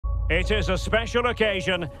It is a special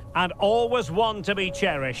occasion and always one to be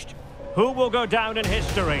cherished. Who will go down in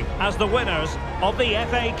history as the winners of the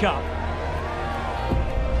FA Cup?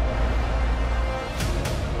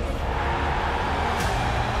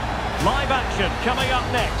 Live action coming up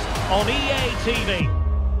next on EA TV.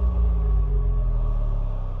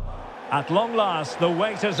 At long last, the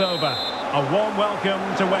wait is over. A warm welcome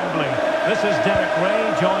to Wembley. This is Derek Ray,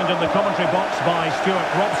 joined in the commentary box by Stuart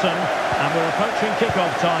Robson, and we're approaching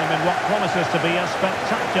kick-off time in what promises to be a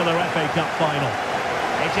spectacular FA Cup final.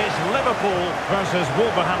 It is Liverpool versus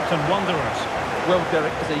Wolverhampton Wanderers. Well,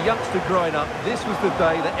 Derek, as a youngster growing up, this was the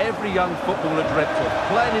day that every young footballer dreamt of.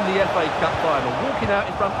 Playing in the FA Cup final, walking out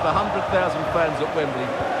in front of 100,000 fans at Wembley,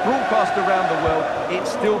 broadcast around the world, it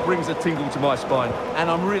still brings a tingle to my spine. And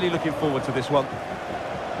I'm really looking forward to this one.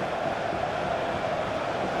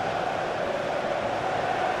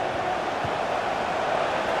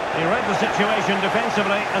 He read the situation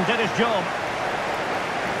defensively and did his job.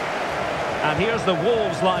 And here's the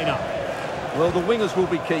Wolves lineup. Well, the wingers will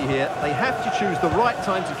be key here. They have to choose the right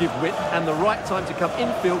time to give width and the right time to come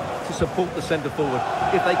infield to support the centre forward.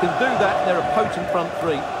 If they can do that, they're a potent front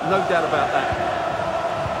three. No doubt about that.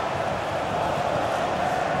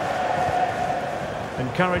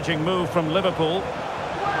 Encouraging move from Liverpool.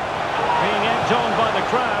 Being egged on by the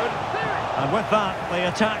crowd. And with that, the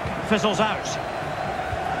attack fizzles out.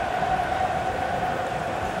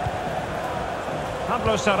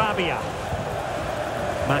 Pablo Sarabia.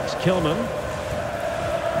 Max Kilman.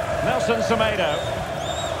 Nelson Semedo.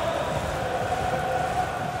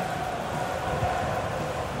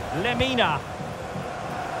 Lemina.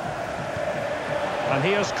 And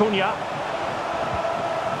here's Cunha.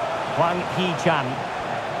 Hwang Hee-chan.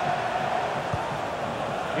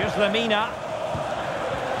 Here's Lemina.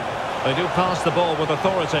 They do pass the ball with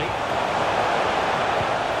authority.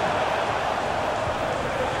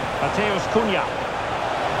 Mateus Cunha.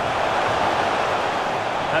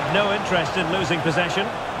 Have no interest in losing possession.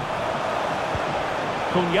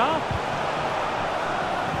 Cunha.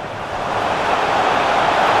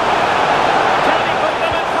 Can he put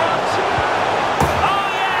them in front? Oh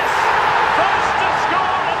yes! First to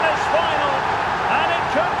score in this final, and it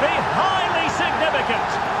could be highly significant.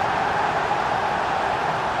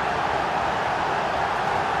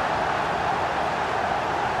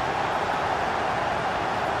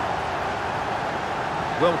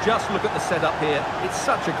 Well, just look at the setup here. It's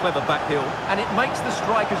such a clever back heel, and it makes the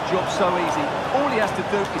striker's job so easy. All he has to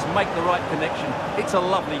do is make the right connection. It's a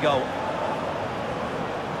lovely goal.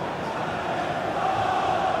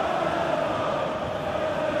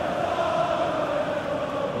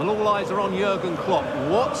 Well, all eyes are on Jurgen Klopp.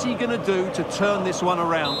 What's he going to do to turn this one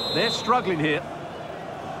around? They're struggling here.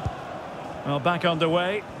 Well, back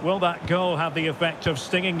underway. Will that goal have the effect of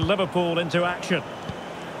stinging Liverpool into action?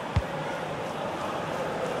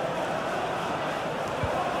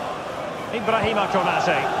 Ibrahima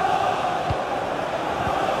Konate.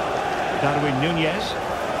 Darwin Núñez.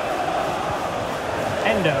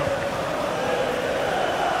 Endo.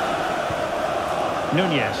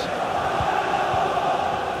 Núñez.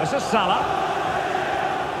 This is Salah.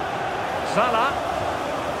 Salah.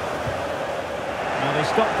 Now they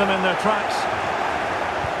stopped them in their tracks.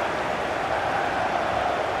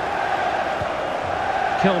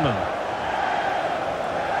 Kilman.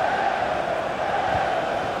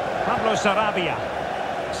 Pablo Sarabia.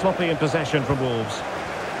 Sloppy in possession from Wolves.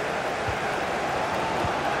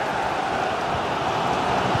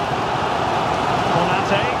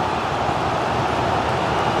 Konate.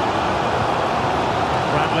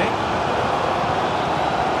 Bradley.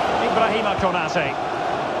 Ibrahima Konate.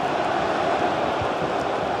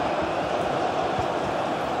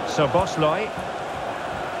 Szoboszlai.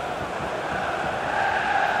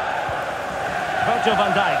 Virgil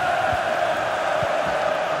van Dijk.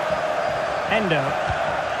 Endo.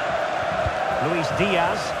 Luis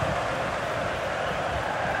Diaz.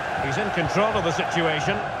 He's in control of the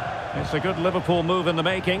situation. It's a good Liverpool move in the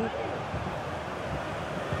making. Oh,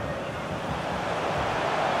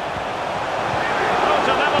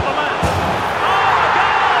 to level the match. Oh, a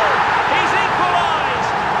goal! He's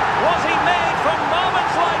equalised! Was he made from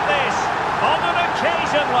moments like this? On an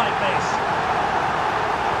occasion like this?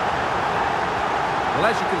 Well,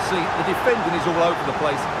 as you can see, the defending is all over the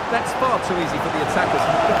place. That's far too easy for the attackers.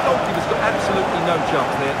 The goalkeeper's got absolutely no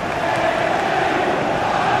chance there.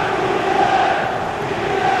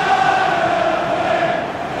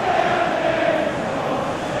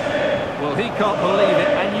 Well, he can't believe it,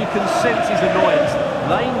 and you can sense his annoyance.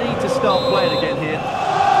 They need to start playing again here.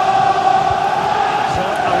 So,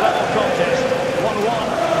 a level contest, 1-1.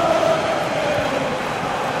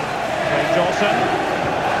 Craig Dawson.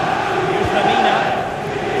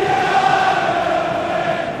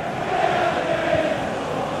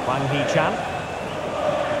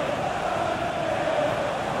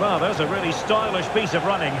 a really stylish piece of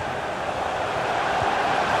running.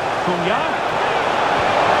 Cunha.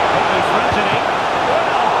 Quickly threatening.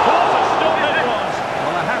 Well, what a stop it was!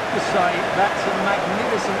 Well, I have to say, that's a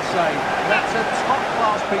magnificent save. That's a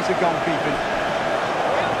top-class piece of goalkeeping.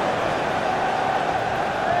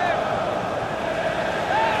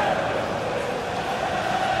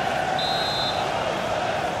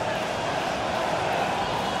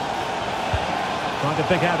 Trying to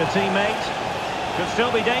pick out a teammate. Could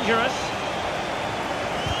still be dangerous.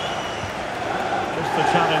 Just the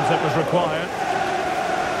challenge that was required.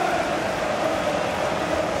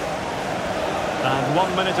 And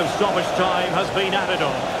 1 minute of stoppage time has been added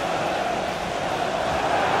on.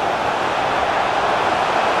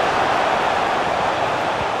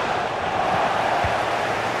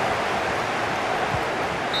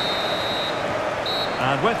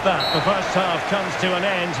 And with that, the first half comes to an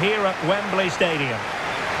end here at Wembley Stadium.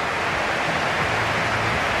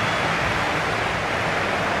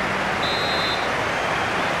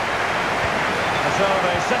 So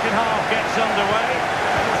the second half gets underway.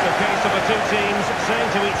 It's a case of the two teams saying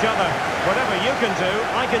to each other, whatever you can do,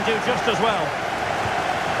 I can do just as well.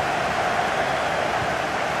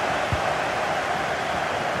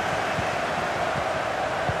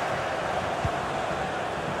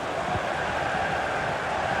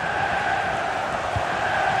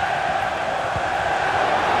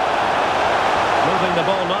 Moving the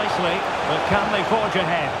ball nicely, but can they forge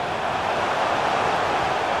ahead?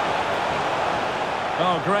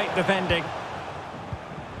 Oh, great defending.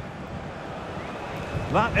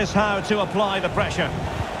 That is how to apply the pressure.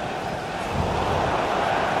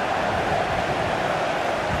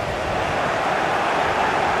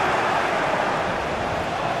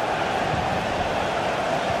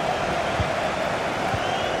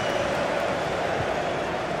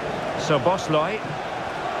 So Bosley.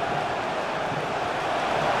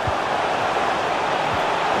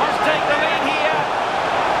 Must take the lead here.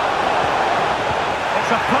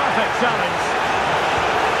 It's a perfect challenge.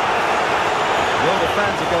 Well, the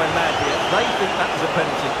fans are going mad here. They think that was a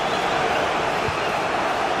penalty.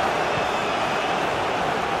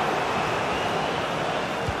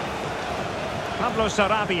 Pablo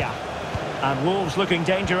Sarabia. And Wolves looking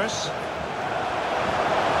dangerous.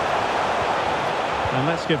 And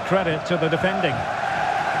let's give credit to the defending.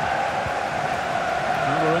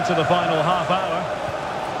 And we're into the final half hour.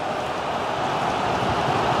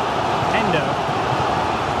 Endo.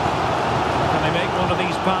 Can they make one of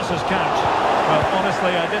these passes count? Well,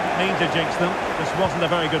 honestly, I didn't mean to jinx them. This wasn't a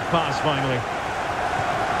very good pass, finally.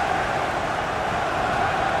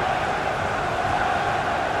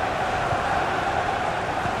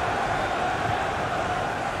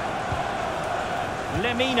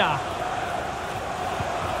 Lemina.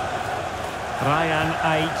 Ryan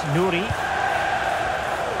Ait-Nouri.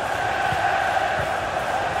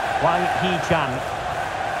 Wang Hee-chan.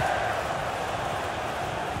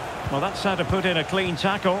 Well, that's how to put in a clean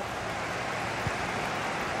tackle.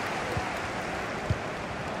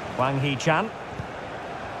 Wang Hee-chan.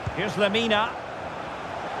 Here's Lemina.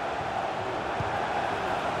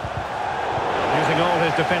 Using all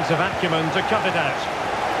his defensive acumen to cut it out.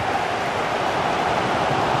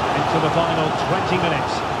 Into the final 20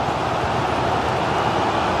 minutes.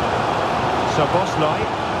 So Bosley.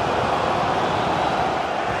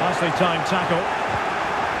 Nicely timed tackle.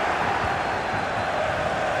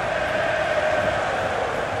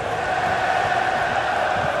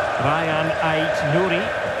 Ryan Ait-Nouri.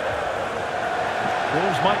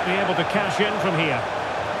 Wolves might be able to cash in from here.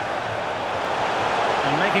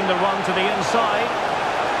 And making the run to the inside.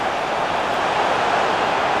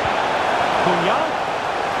 Cunha.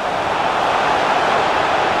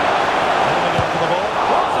 Holding on to the ball.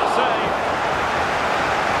 What a save!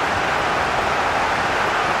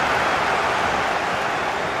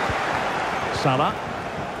 Salah.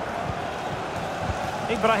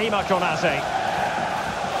 Ibrahima Konate.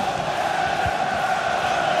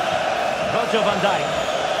 Virgil van Dijk.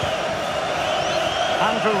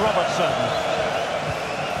 Andrew Robertson.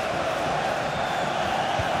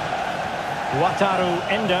 Wataru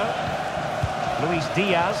Endo. Luis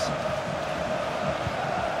Diaz.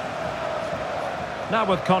 Now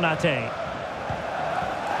with Konate.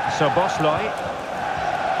 So Bosley.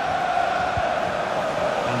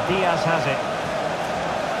 And Diaz has it.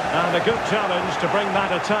 And a good challenge to bring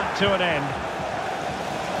that attack to an end.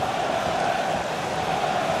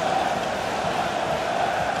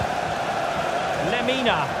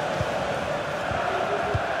 Lemina.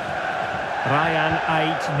 Ryan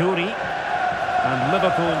Ait-Nouri. And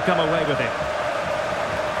Liverpool come away with it.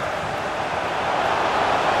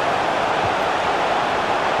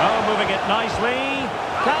 Oh, moving it nicely.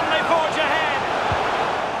 Can they forge ahead?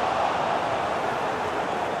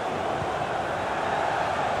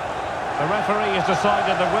 The referee has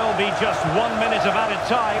decided there will be just 1 minute of added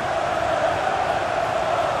time.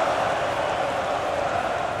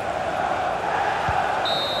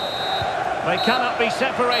 They cannot be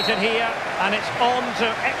separated here, and it's on to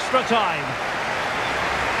extra time.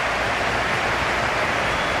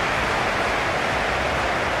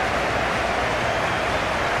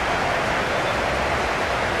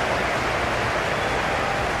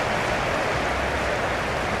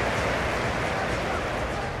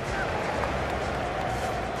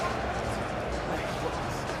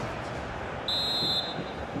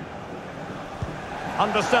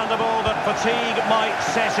 Understandable that fatigue might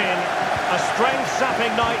set in. A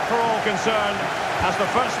strength-sapping night for all concerned as the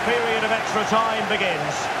first period of extra time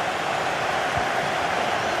begins.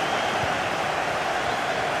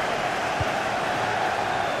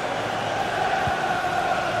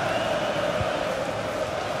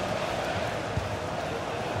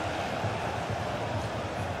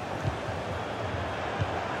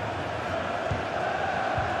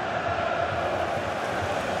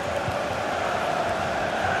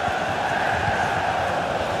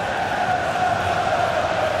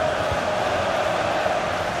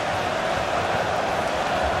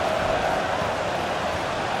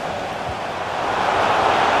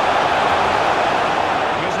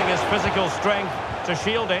 Physical strength to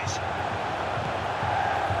shield it.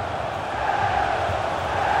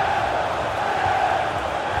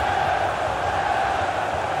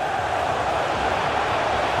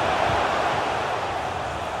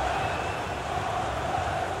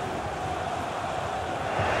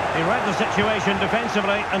 He read the situation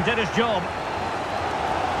defensively and did his job.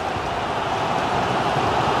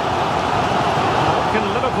 What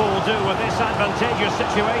can Liverpool do with this advantageous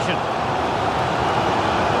situation?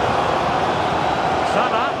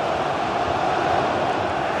 Salah.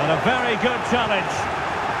 And a very good challenge.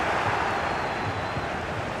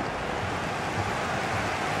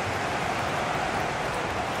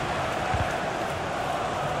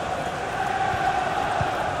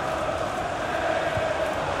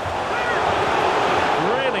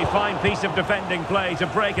 Really fine piece of defending play to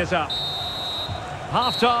break us up.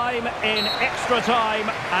 Half-time in extra time,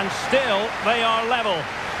 and still they are level.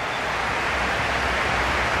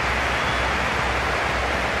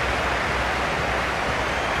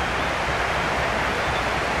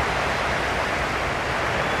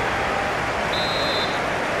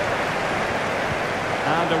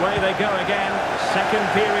 And away they go again. Second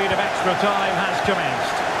period of extra time has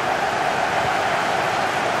commenced.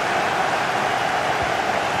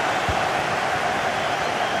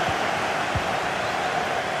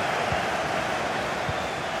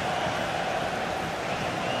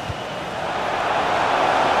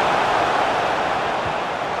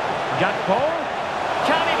 Gakpo.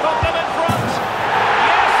 Can he put them in front?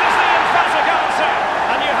 Yes is the emphatic answer.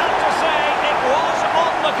 And you have to say it was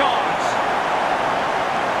on the cards.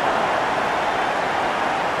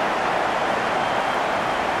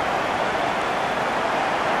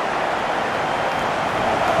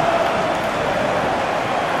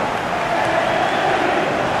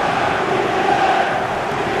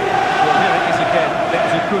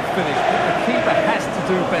 Good finish. The keeper has to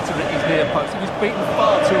do better at his near post. He was beaten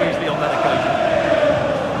far too easily on that occasion.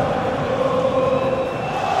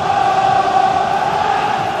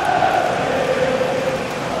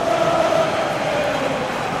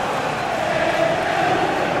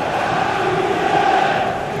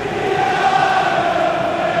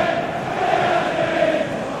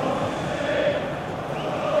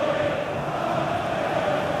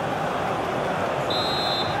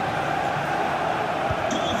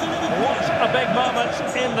 Big moment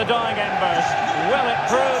in the dying embers. Will it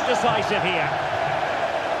prove decisive here?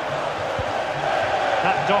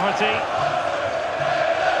 That Doherty.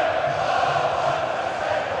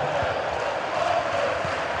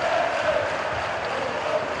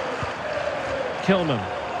 Kilman.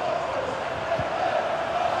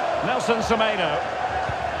 Nelson Semedo.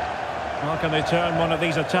 How can they turn one of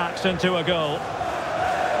these attacks into a goal?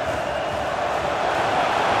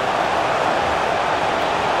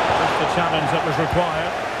 Challenge that was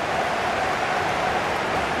required.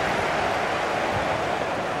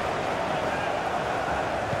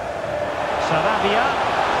 Sarabia.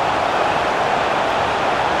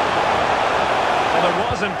 Well, there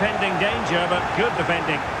was impending danger, but good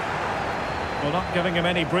defending. Well, not giving him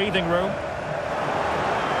any breathing room.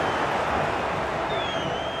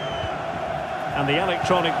 And the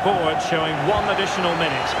electronic board showing 1 additional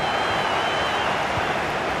minute.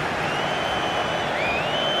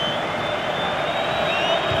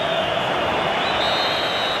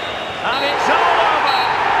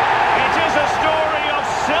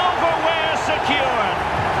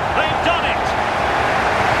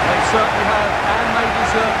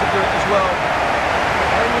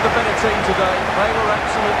 the better team today. They were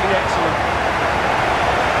absolutely excellent.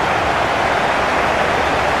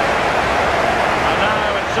 And now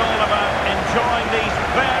it's all about enjoying these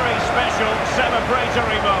very special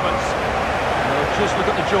celebratory moments. Well, just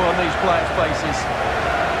look at the joy on these players' faces.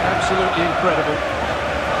 Absolutely incredible.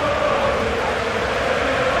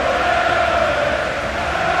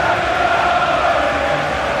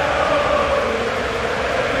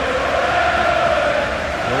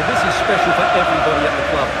 Special for everybody at the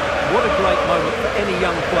club. What a great moment for any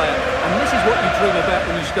young player, and this is what you dream about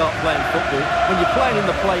when you start playing football. When you're playing in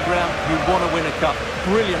the playground, you want to win a cup.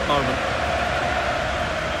 Brilliant moment.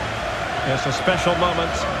 It's a special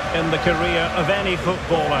moment in the career of any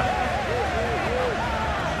footballer.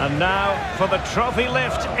 And now for the trophy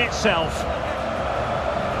lift itself.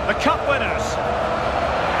 The cup winners.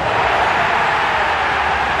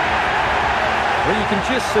 Well, you can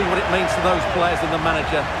just see what it means to those players and the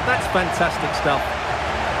manager. That's fantastic stuff.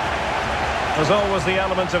 There's always the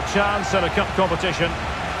element of chance in a cup competition,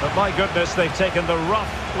 but my goodness, they've taken the rough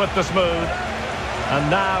with the smooth, and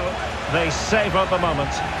now they savour the moment.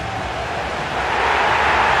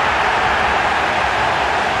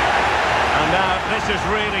 And now this is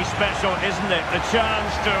really special, isn't it? The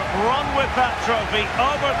chance to run with that trophy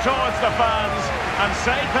over towards the fans and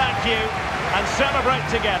say thank you and celebrate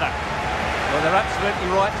together. Well, they're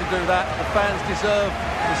absolutely right to do that. The fans deserve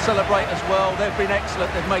to celebrate as well. They've been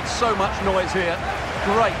excellent. They've made so much noise here.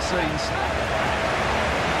 Great scenes.